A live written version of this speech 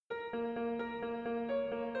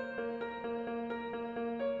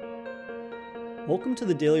Welcome to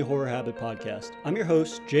the Daily Horror Habit Podcast. I'm your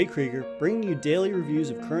host, Jay Krieger, bringing you daily reviews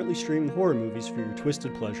of currently streaming horror movies for your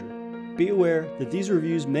twisted pleasure. Be aware that these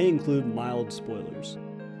reviews may include mild spoilers.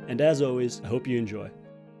 And as always, I hope you enjoy.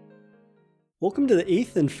 Welcome to the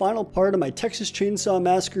 8th and final part of my Texas Chainsaw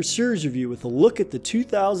Massacre series review with a look at the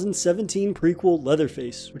 2017 prequel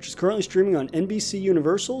Leatherface, which is currently streaming on NBC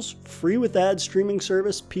Universal's free with ads streaming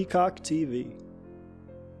service Peacock TV.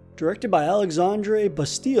 Directed by Alexandre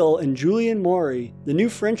Bastille and Julien Maury, the new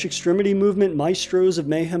French extremity movement maestros of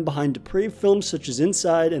mayhem behind depraved films such as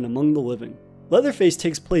Inside and Among the Living. Leatherface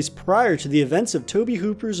takes place prior to the events of Tobe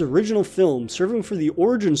Hooper's original film, serving for the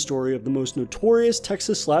origin story of the most notorious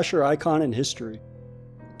Texas slasher icon in history.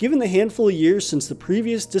 Given the handful of years since the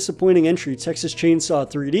previous disappointing entry Texas Chainsaw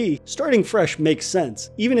 3D, starting fresh makes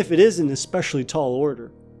sense, even if it is in especially tall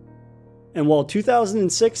order. And while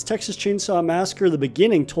 2006 Texas Chainsaw Massacre: The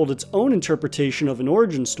Beginning told its own interpretation of an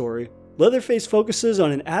origin story, Leatherface focuses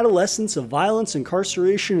on an adolescence of violence,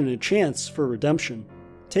 incarceration, and a chance for redemption.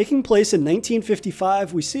 Taking place in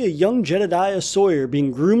 1955, we see a young Jedediah Sawyer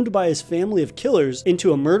being groomed by his family of killers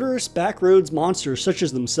into a murderous backroads monster such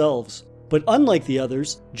as themselves. But unlike the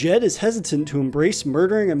others, Jed is hesitant to embrace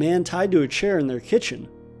murdering a man tied to a chair in their kitchen.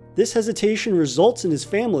 This hesitation results in his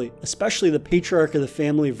family, especially the patriarch of the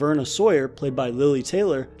family, Verna Sawyer, played by Lili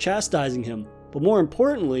Taylor, chastising him, but more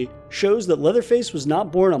importantly, shows that Leatherface was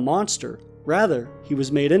not born a monster, rather, he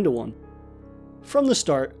was made into one. From the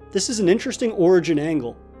start, this is an interesting origin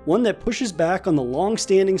angle, one that pushes back on the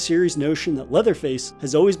long-standing series notion that Leatherface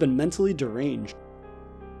has always been mentally deranged.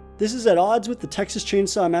 This is at odds with the Texas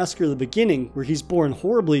Chainsaw Massacre: The Beginning, where he's born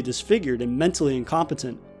horribly disfigured and mentally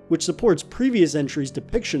incompetent, which supports previous entries'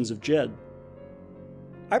 depictions of Jed.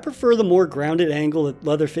 I prefer the more grounded angle that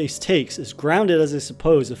Leatherface takes, as grounded as I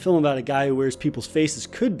suppose a film about a guy who wears people's faces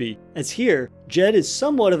could be, as here, Jed is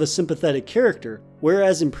somewhat of a sympathetic character,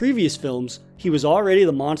 whereas in previous films, he was already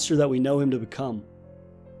the monster that we know him to become.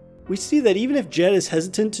 We see that even if Jed is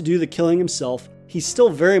hesitant to do the killing himself, he's still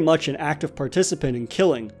very much an active participant in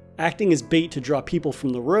killing, acting as bait to draw people from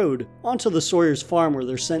the road onto the Sawyer's farm where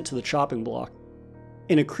they're sent to the chopping block.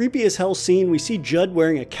 In a creepy as hell scene, we see Judd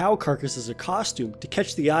wearing a cow carcass as a costume to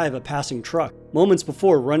catch the eye of a passing truck, moments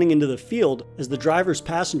before running into the field as the driver's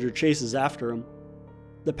passenger chases after him.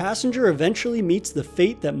 The passenger eventually meets the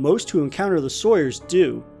fate that most who encounter the Sawyers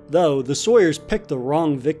do, though the Sawyers picked the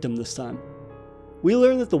wrong victim this time. We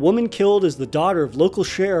learn that the woman killed is the daughter of local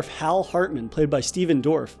sheriff Hal Hartman, played by Stephen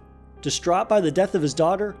Dorff. Distraught by the death of his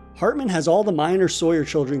daughter, Hartman has all the minor Sawyer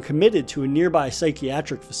children committed to a nearby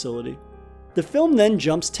psychiatric facility. The film then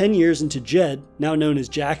jumps 10 years into Jed, now known as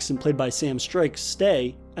Jackson, played by Sam Strike's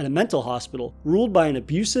stay at a mental hospital, ruled by an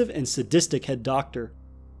abusive and sadistic head doctor.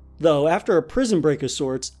 Though, after a prison break of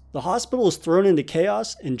sorts, the hospital is thrown into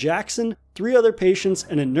chaos, and Jackson, 3 other patients,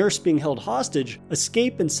 and a nurse being held hostage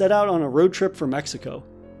escape and set out on a road trip for Mexico.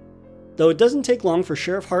 Though it doesn't take long for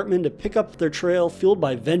Sheriff Hartman to pick up their trail fueled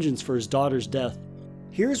by vengeance for his daughter's death.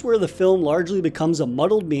 Here's where the film largely becomes a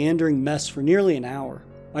muddled, meandering mess for nearly an hour.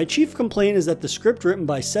 My chief complaint is that the script written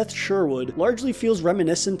by Seth Sherwood largely feels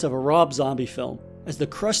reminiscent of a Rob Zombie film, as the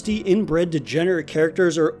crusty, inbred, degenerate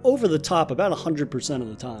characters are over the top about 100% of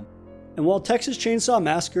the time. And while Texas Chainsaw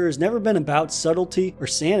Massacre has never been about subtlety or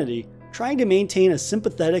sanity, trying to maintain a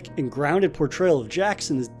sympathetic and grounded portrayal of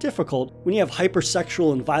Jackson is difficult when you have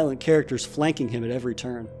hypersexual and violent characters flanking him at every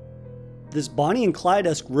turn. This Bonnie and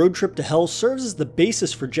Clyde-esque road trip to hell serves as the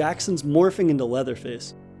basis for Jackson's morphing into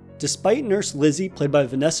Leatherface. Despite Nurse Lizzie, played by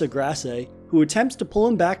Vanessa Grasset, who attempts to pull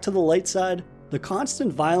him back to the light side, the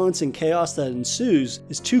constant violence and chaos that ensues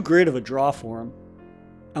is too great of a draw for him.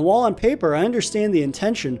 And while on paper I understand the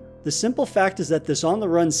intention, the simple fact is that this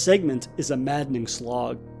on-the-run segment is a maddening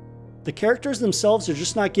slog. The characters themselves are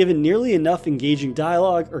just not given nearly enough engaging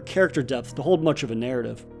dialogue or character depth to hold much of a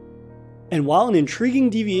narrative. And while an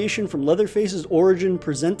intriguing deviation from Leatherface's origin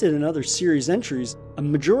presented in other series entries, a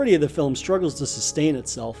majority of the film struggles to sustain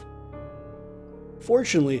itself.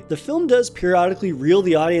 Fortunately, the film does periodically reel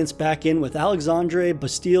the audience back in with Alexandre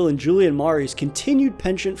Bastille and Julien Maury's continued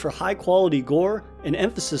penchant for high-quality gore and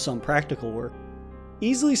emphasis on practical work.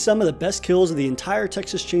 Easily some of the best kills of the entire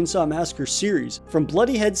Texas Chainsaw Massacre series, from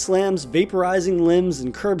bloody head slams, vaporizing limbs,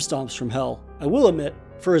 and curb stomps from hell. I will admit,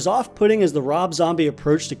 for as off-putting as the Rob Zombie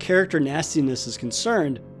approach to character nastiness is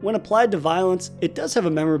concerned, when applied to violence, it does have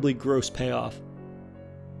a memorably gross payoff.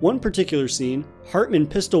 One particular scene, Hartman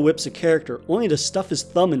pistol whips a character only to stuff his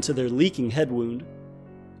thumb into their leaking head wound.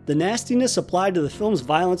 The nastiness applied to the film's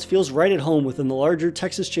violence feels right at home within the larger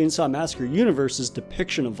Texas Chainsaw Massacre universe's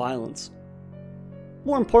depiction of violence.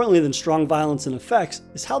 More importantly than strong violence and effects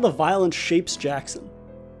is how the violence shapes Jackson.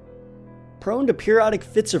 Prone to periodic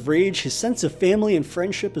fits of rage, his sense of family and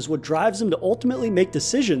friendship is what drives him to ultimately make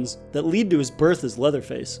decisions that lead to his birth as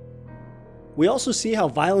Leatherface. We also see how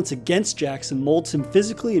violence against Jackson molds him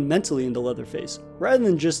physically and mentally into Leatherface, rather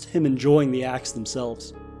than just him enjoying the acts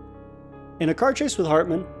themselves. In a car chase with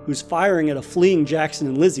Hartman, who's firing at a fleeing Jackson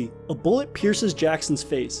and Lizzie, a bullet pierces Jackson's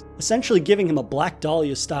face, essentially giving him a Black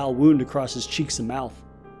Dahlia-style wound across his cheeks and mouth.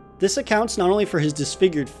 This accounts not only for his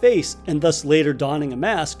disfigured face and thus later donning a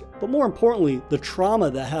mask, but more importantly, the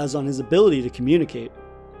trauma that has on his ability to communicate.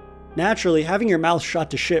 Naturally, having your mouth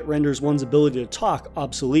shot to shit renders one's ability to talk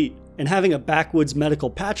obsolete, and having a backwoods medical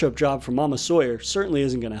patch-up job for Mama Sawyer certainly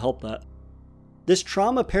isn't going to help that. This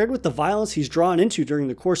trauma, paired with the violence he's drawn into during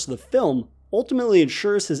the course of the film, ultimately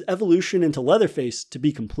ensures his evolution into Leatherface to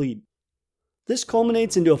be complete. This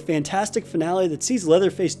culminates into a fantastic finale that sees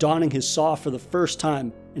Leatherface donning his saw for the first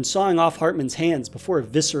time and sawing off Hartman's hands before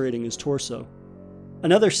eviscerating his torso.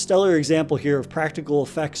 Another stellar example here of practical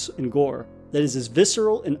effects and gore that is as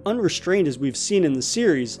visceral and unrestrained as we've seen in the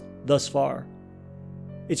series thus far.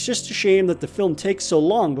 It's just a shame that the film takes so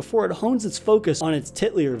long before it hones its focus on its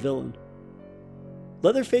titlier villain.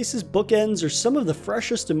 Leatherface's bookends are some of the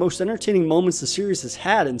freshest and most entertaining moments the series has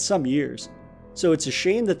had in some years, so it's a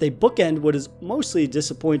shame that they bookend what is mostly a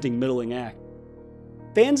disappointing middling act.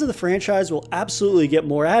 Fans of the franchise will absolutely get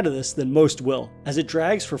more out of this than most will, as it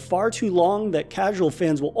drags for far too long that casual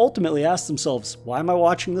fans will ultimately ask themselves, why am I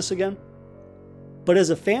watching this again? But as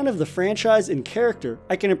a fan of the franchise and character,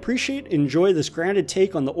 I can appreciate and enjoy this grounded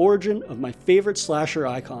take on the origin of my favorite slasher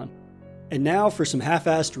icon. And now for some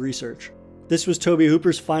half-assed research. This was Tobe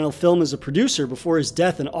Hooper's final film as a producer before his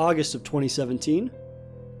death in August of 2017.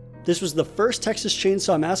 This was the first Texas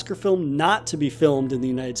Chainsaw Massacre film not to be filmed in the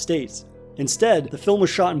United States. Instead, the film was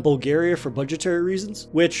shot in Bulgaria for budgetary reasons,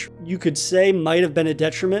 which you could say might have been a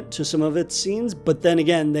detriment to some of its scenes, but then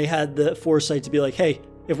again, they had the foresight to be like, hey,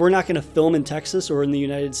 if we're not going to film in Texas or in the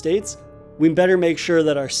United States, we better make sure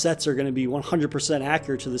that our sets are going to be 100%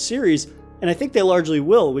 accurate to the series. And I think they largely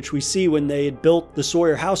will, which we see when they had built the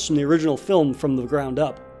Sawyer house from the original film from the ground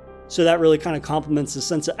up. So that really kind of complements the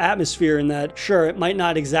sense of atmosphere in that, sure, it might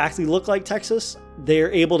not exactly look like Texas. They are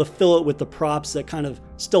able to fill it with the props that kind of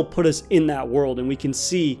still put us in that world, and we can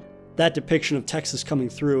see that depiction of Texas coming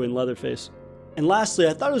through in Leatherface. And lastly,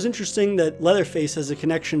 I thought it was interesting that Leatherface has a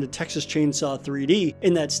connection to Texas Chainsaw 3D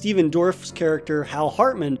in that Stephen Dorff's character, Hal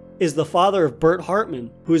Hartman, is the father of Bert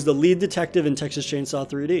Hartman, who is the lead detective in Texas Chainsaw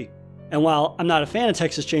 3D. And while I'm not a fan of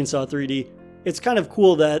Texas Chainsaw 3D, it's kind of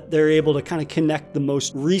cool that they're able to kind of connect the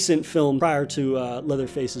most recent film prior to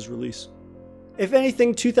Leatherface's release. If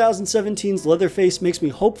anything, 2017's Leatherface makes me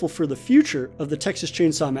hopeful for the future of the Texas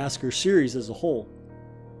Chainsaw Massacre series as a whole.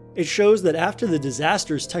 It shows that after the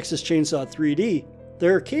disastrous Texas Chainsaw 3D,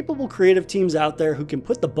 there are capable creative teams out there who can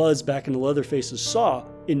put the buzz back into Leatherface's Saw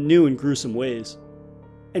in new and gruesome ways.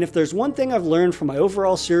 And if there's one thing I've learned from my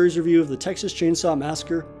overall series review of the Texas Chainsaw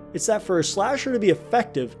Massacre, it's that for a slasher to be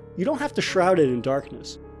effective, you don't have to shroud it in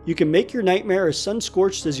darkness. You can make your nightmare as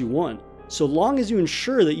sun-scorched as you want, so long as you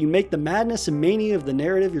ensure that you make the madness and mania of the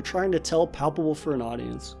narrative you're trying to tell palpable for an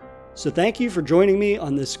audience. So thank you for joining me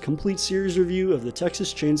on this complete series review of the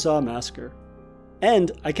Texas Chainsaw Massacre.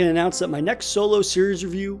 And I can announce that my next solo series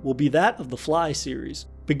review will be that of the Fly series,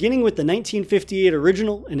 beginning with the 1958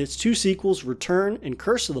 original and its two sequels, Return and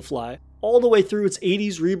Curse of the Fly, all the way through its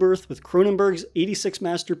 80s rebirth with Cronenberg's 86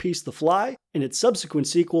 masterpiece The Fly and its subsequent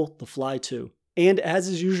sequel, The Fly 2. And as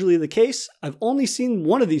is usually the case, I've only seen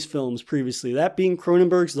one of these films previously, that being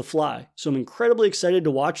Cronenberg's The Fly, so I'm incredibly excited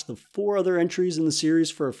to watch the 4 other entries in the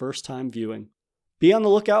series for a first-time viewing. Be on the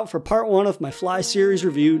lookout for part 1 of my Fly series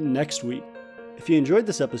review next week. If you enjoyed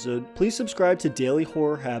this episode, please subscribe to Daily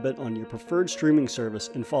Horror Habit on your preferred streaming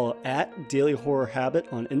service and follow @Daily Horror Habit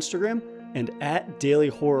on Instagram and @Daily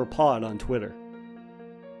Horror Pod on Twitter.